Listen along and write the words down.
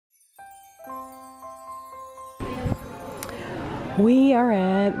We are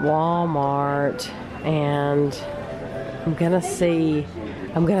at Walmart and I'm gonna see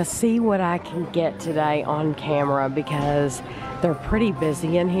what I can get today on camera because they're pretty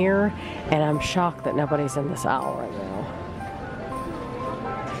busy in here and I'm shocked that nobody's in this aisle right now.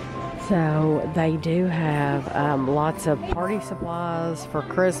 So they do have lots of party supplies for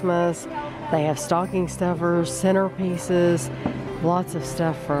Christmas. They have stocking stuffers, centerpieces, lots of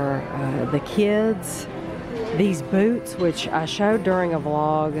stuff for the kids. These boots, which I showed during a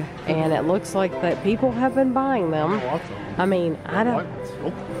vlog, and it looks like that people have been buying them. I mean, I don't...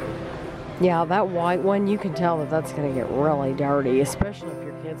 Yeah, that white one, you can tell that that's going to get really dirty, especially if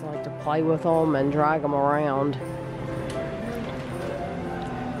your kids like to play with them and drag them around.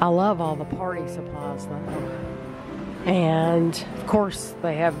 I love all the party supplies though. And, of course,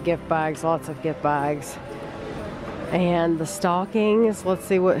 they have gift bags, lots of gift bags. And the stockings, let's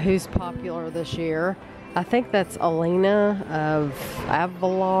see who's popular this year. I think that's Alina of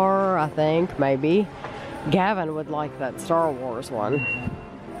Avalar, I think, maybe. Gavin would like that Star Wars one.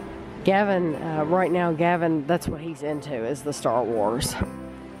 Gavin, right now, Gavin, that's what he's into, is the Star Wars.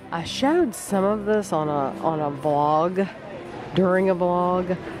 I showed some of this on a vlog, during a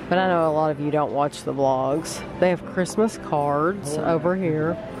vlog, but I know a lot of you don't watch the vlogs. They have Christmas cards over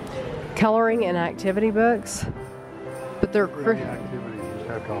here. Coloring and activity books, but they're...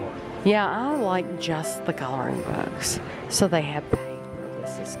 Yeah, I like just the coloring books. So they have paper.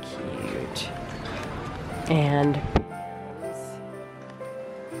 This is cute. And pens.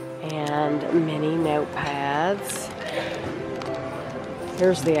 And mini notepads.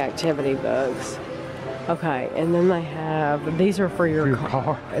 Here's the activity books. Okay, and then they have, these are for your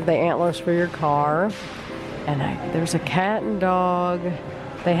car. The antlers for your car. And there's a cat and dog.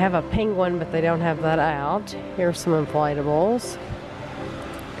 They have a penguin, but they don't have that out. Here's some inflatables.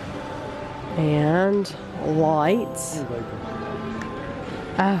 And lights.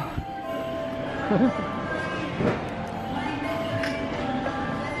 Oh.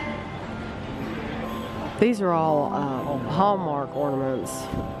 These are all Hallmark ornaments.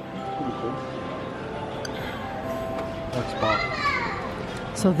 That's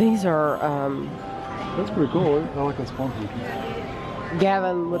spot. So these are that's pretty cool. I like those funky.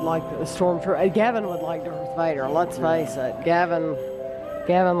 Gavin would like the Stormtrooper. Gavin would like Darth Vader. Let's face it. Gavin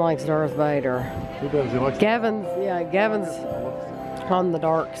likes Darth Vader. He does. He likes Gavin's on the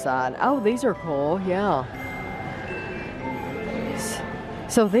dark side. Oh, these are cool. Yeah.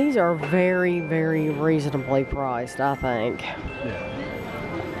 So these are very, very reasonably priced, I think. Yeah.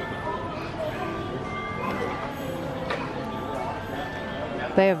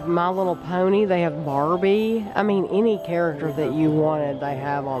 They have My Little Pony. They have Barbie. I mean, any character that you wanted, they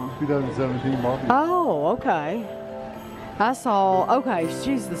have them. 2017 Barbie. Oh, okay. I saw, okay,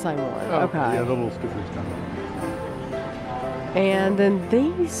 she's the same one. Oh, okay. Yeah, the little stickers kind of. And then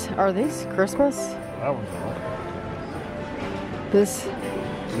these, are these Christmas? That one's all right. This.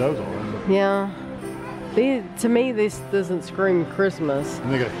 Those all right. Yeah. To me, this doesn't scream Christmas.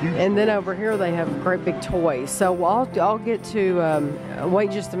 And they got huge. And then over here they have great big toys. So I'll get to, wait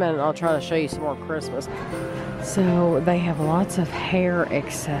just a minute and I'll try to show you some more Christmas. So they have lots of hair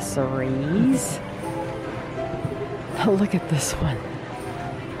accessories. Look at this one.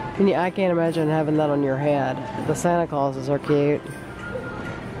 I can't imagine having that on your head. The Santa Clauses are cute.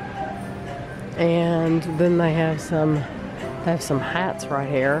 And then they have some hats right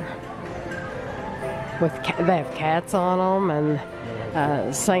here. They have cats on them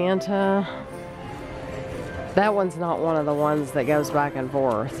and Santa. That one's not one of the ones that goes back and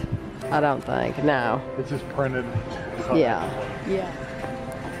forth. I don't think. No. It's just printed. Yeah. Yeah.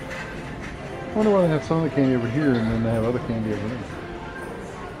 I wonder why they have some of the candy over here and then they have other candy over there.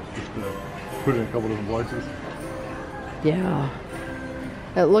 Just put it in a couple different places. Yeah.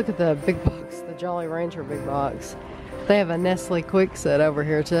 Look at the big box, the Jolly Rancher big box. They have a Nestle Quick Set over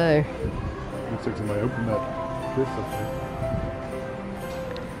here too. Looks like somebody opened this up there.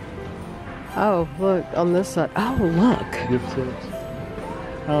 Oh, look on this side. Oh, look. Gift sets.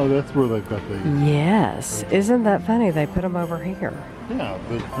 Oh, that's where they've got the... Yes. Isn't that funny? They put them over here. Yeah,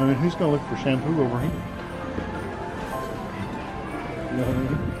 but I mean, who's going to look for shampoo over here? You know what I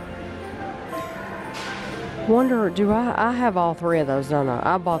mean? Wonder, I have all three of those, don't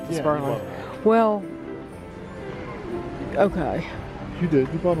I? I bought the Sperling. Well, okay. You did.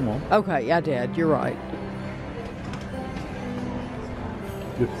 You bought them all. Okay, I did. You're right.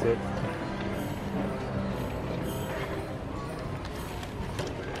 Gift set.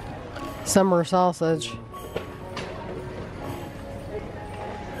 Summer sausage.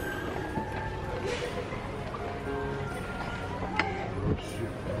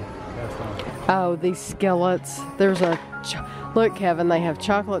 Oh, these skillets. There's a... Look, Kevin, they have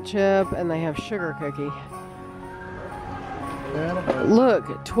chocolate chip and they have sugar cookie.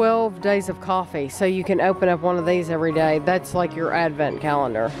 Look, 12 days of coffee. So you can open up one of these every day. That's like your advent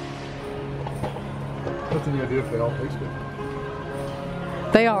calendar. What's the idea if they all taste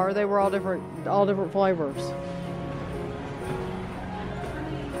good? They are. They were all different flavors.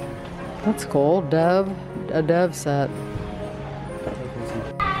 That's cool. Dove. A Dove set.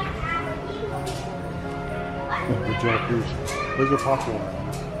 The Jackers. Those are popular.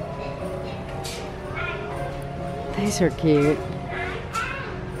 These are cute.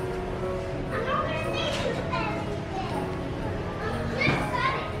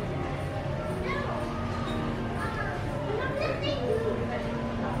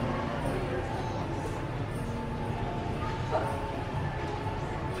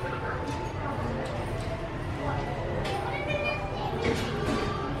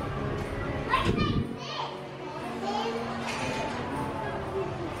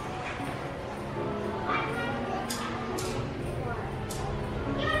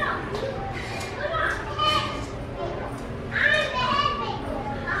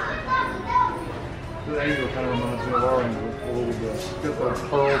 The angel kind of reminds me of our angel. A little bit. Got those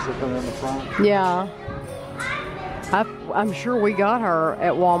pearls that come in the front. Yeah. I'm sure we got her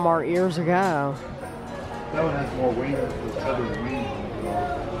at Walmart years ago. That one has more wings, with feathered wings.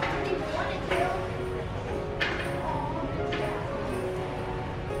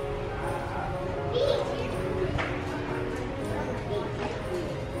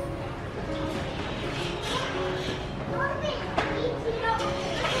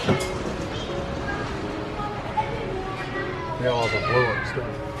 They all have a blow-up stuff.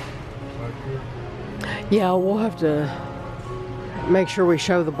 Yeah, we'll have to make sure we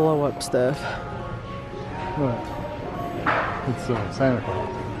show the blow-up stuff. What? It's Santa Claus.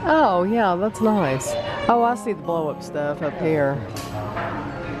 Oh, yeah, that's nice. Oh, I see the blow-up stuff up here.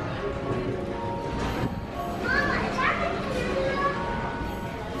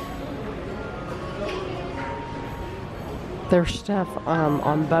 There's stuff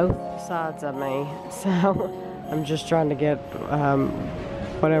on both sides of me, so I'm just trying to get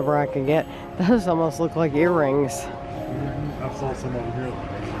whatever I can get. Those almost look like earrings. I saw some over here.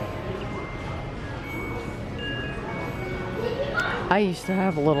 I used to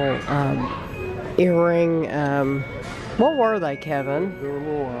have a little earring. What were they, Kevin? They were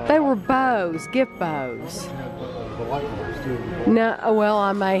little. They were bows, gift bows. The light bulbs too. No, well,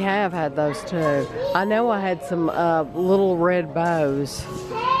 I may have had those too. I know I had some little red bows.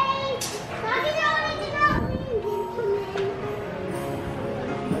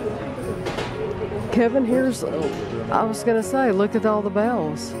 Kevin, here's, I was going to say, look at all the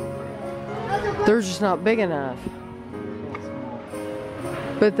bells. They're just not big enough.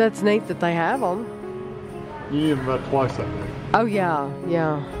 But that's neat that they have them. You need them about twice that big. Oh, yeah,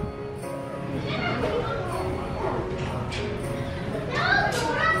 yeah.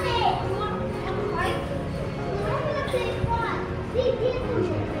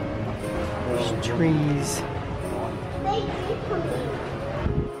 There's trees.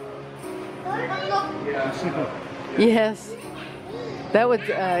 Yes. That would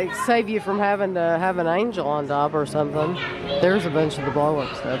save you from having to have an angel on top or something. There's a bunch of the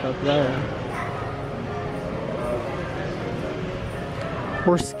blow-up stuff up there.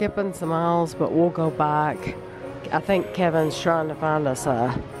 We're skipping some aisles, but we'll go back. I think Kevin's trying to find us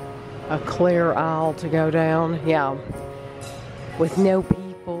a clear aisle to go down. Yeah. With no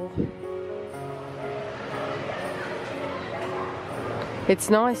people. It's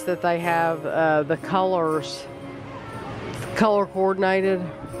nice that they have the colors color coordinated.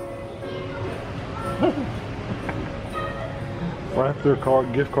 Wrap their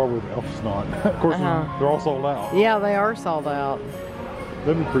gift card with elf snot. Of course, they're all sold out. Yeah, they are sold out.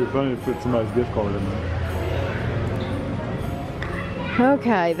 That'd be pretty funny to put somebody's gift card in there.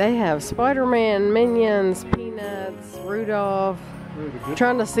 Okay, they have Spider-Man, Minions, Peanuts, Rudolph.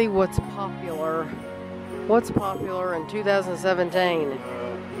 Trying to see what's popular. What's popular in 2017?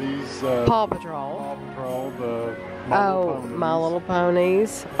 These Paw Patrol. Paw Patrol, the My Little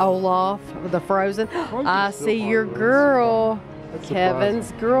Ponies. Olaf, the Frozen. I see your girl.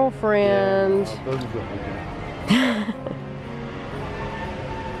 Kevin's girlfriend. Yeah,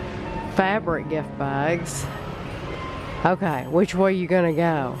 Fabric gift bags. Okay, which way you gonna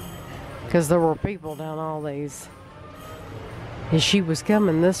go? Because there were people down all these. And she was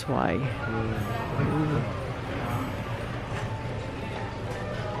coming this way.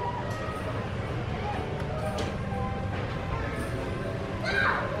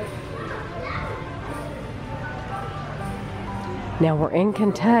 Now we're in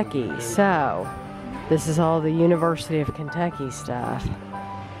Kentucky, so this is all the University of Kentucky stuff.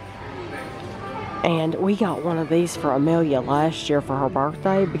 And we got one of these for Amelia last year for her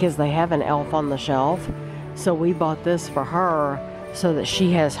birthday because they have an elf on the shelf. So we bought this for her so that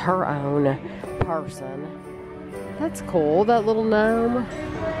she has her own person. That's cool, that little gnome.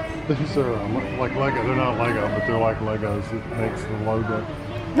 These are like Lego. They're not Lego, but they're like Legos. It makes the logo.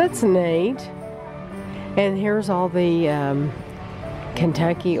 That's neat. And here's all the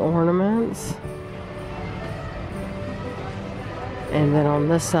Kentucky ornaments. And then on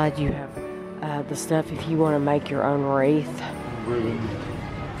this side you have the stuff if you want to make your own wreath. Ribbon.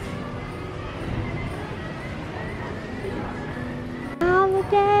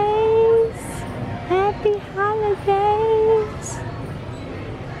 Holidays! Happy holidays!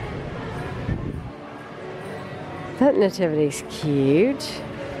 That nativity's cute.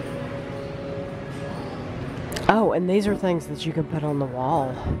 Oh, and these are things that you can put on the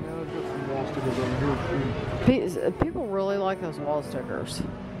wall. Yeah, I've got some wall stickers over here too. People really like those wall stickers.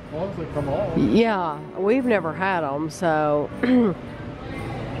 As long as they come off. Yeah, we've never had them, so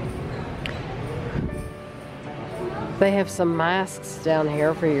they have some masks down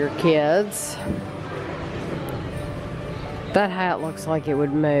here for your kids. That hat looks like it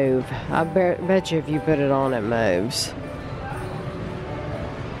would move. I bet you if you put it on, it moves.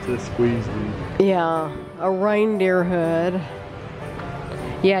 Just squeeze me. Yeah, a reindeer hood.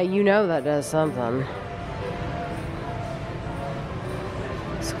 Yeah, you know that does something.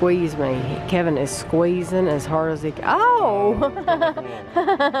 Squeeze me. Kevin is squeezing as hard as he can. Oh!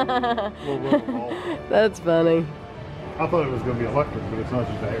 That's funny. I thought it was going to be electric, but it's not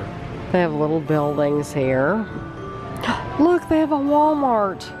just air. They have little buildings here. Look, they have a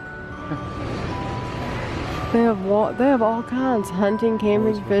Walmart. They have all kinds. Hunting,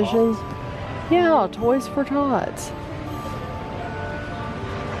 camping, fishing. Yeah, toys for tots.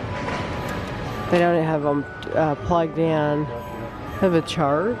 They don't have them plugged in. Have a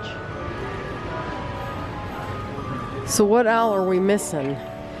charge. So what owl are we missing?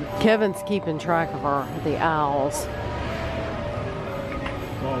 Kevin's keeping track of the owls.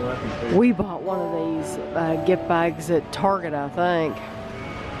 We bought one of these gift bags at Target, I think.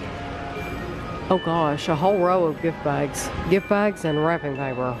 Oh gosh, a whole row of gift bags. Gift bags and wrapping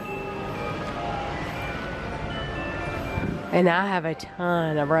paper. And I have a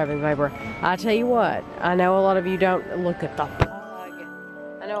ton of wrapping paper. I tell you what, I know a lot of you don't look at the plug.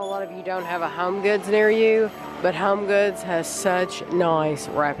 I know a lot of you don't have a Home Goods near you, but Home Goods has such nice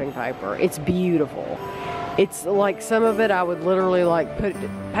wrapping paper. It's beautiful. It's like some of it I would literally like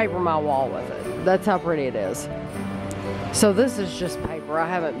paper my wall with it. That's how pretty it is. So this is just paper. I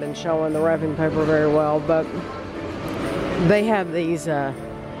haven't been showing the wrapping paper very well, but they have these little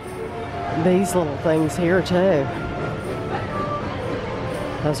things here too.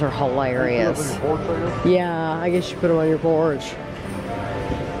 Those are hilarious. Yeah, I guess you put them on your porch.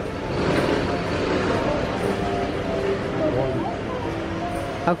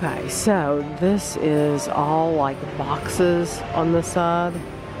 Okay, so this is all like boxes on the side,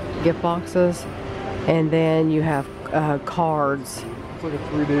 gift boxes, and then you have cards. It's like a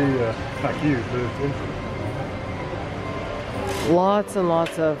 3D, not cute, but it's interesting. Lots and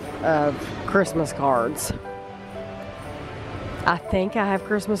lots of Christmas cards. I think I have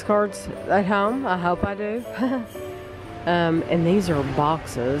Christmas cards at home. I hope I do. And these are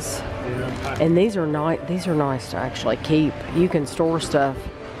boxes, and these are nice to actually keep. You can store stuff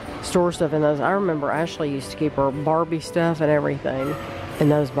in those. I remember Ashley used to keep her Barbie stuff and everything in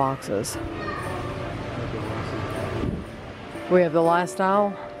those boxes. We have the last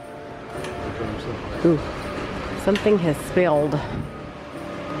aisle. Ooh, something has spilled.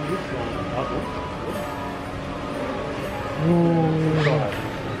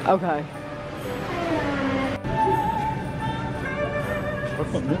 Okay.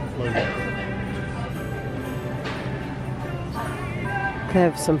 They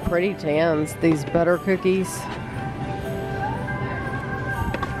have some pretty tins. These butter cookies.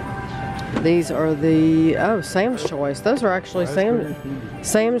 These are the Sam's Choice. Those are actually Sam's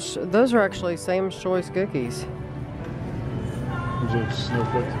Choice cookies.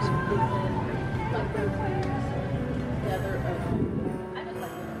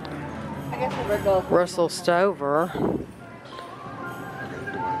 Russell Stover.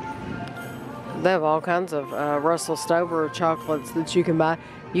 They have all kinds of Russell Stover chocolates that you can buy.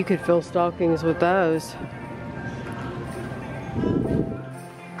 You could fill stockings with those.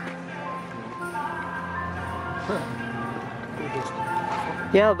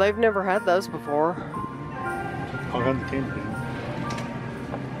 Yeah, they've never had those before. All kinds of candy.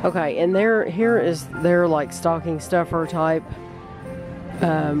 Okay, and here is their like stocking stuffer type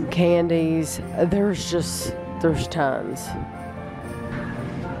candies. There's tons.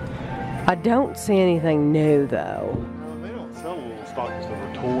 I don't see anything new though. No, they don't sell little stocking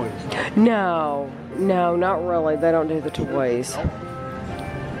stuffer toys. No, not really. They don't do the toys. They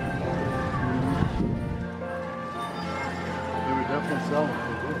would definitely sell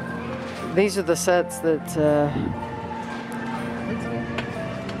them. These are the sets that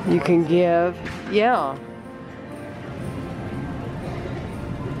you can give. Yeah.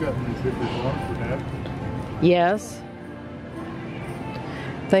 We've got these zippers on for Dad. Yes.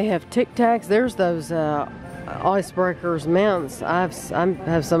 They have Tic Tacs. There's those Icebreakers mints. I have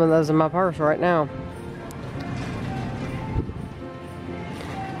some of those in my purse right now.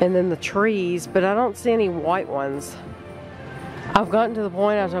 And then the trees, but I don't see any white ones. I've gotten to the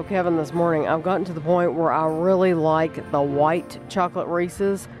point, I told Kevin this morning, I've gotten to the point where I really like the white chocolate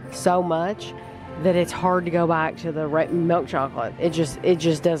Reese's so much that it's hard to go back to the milk chocolate. It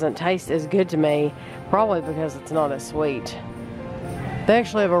just doesn't taste as good to me, probably because it's not as sweet. They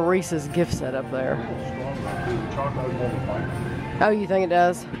actually have a Reese's gift set up there. Oh, you think it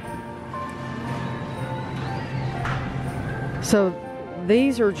does? So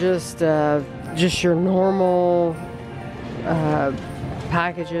these are just your normal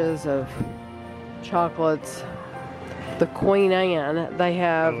packages of chocolates. The Queen Anne, they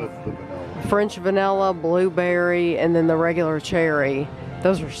have French vanilla, blueberry, and then the regular cherry.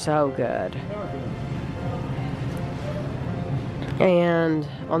 Those are so good. And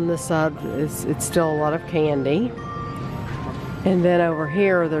on this side, it's still a lot of candy. And then over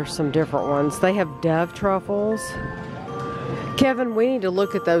here, there's some different ones. They have Dove truffles. Kevin, we need to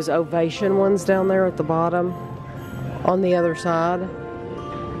look at those Ovation ones down there at the bottom on the other side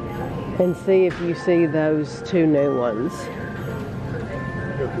and see if you see those two new ones.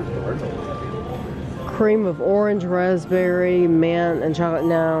 Cream of orange, raspberry, mint, and chocolate.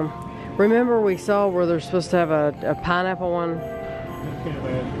 No. Remember we saw where they're supposed to have a pineapple one?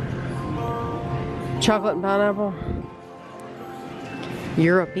 Chocolate and pineapple?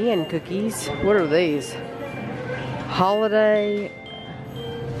 European cookies. What are these? Holiday.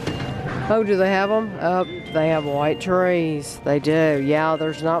 Oh, do they have them? Oh, they have white trees. They do. Yeah,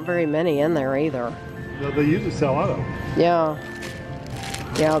 there's not very many in there either. No, they usually sell out of them. Yeah.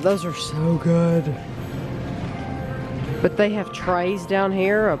 Yeah, those are so good. But they have trays down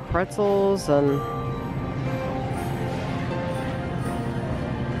here of pretzels and...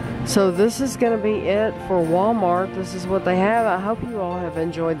 So this is going to be it for Walmart. This is what they have. I hope you all have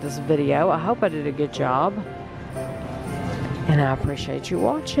enjoyed this video. I hope I did a good job. And I appreciate you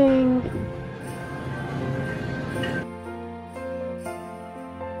watching.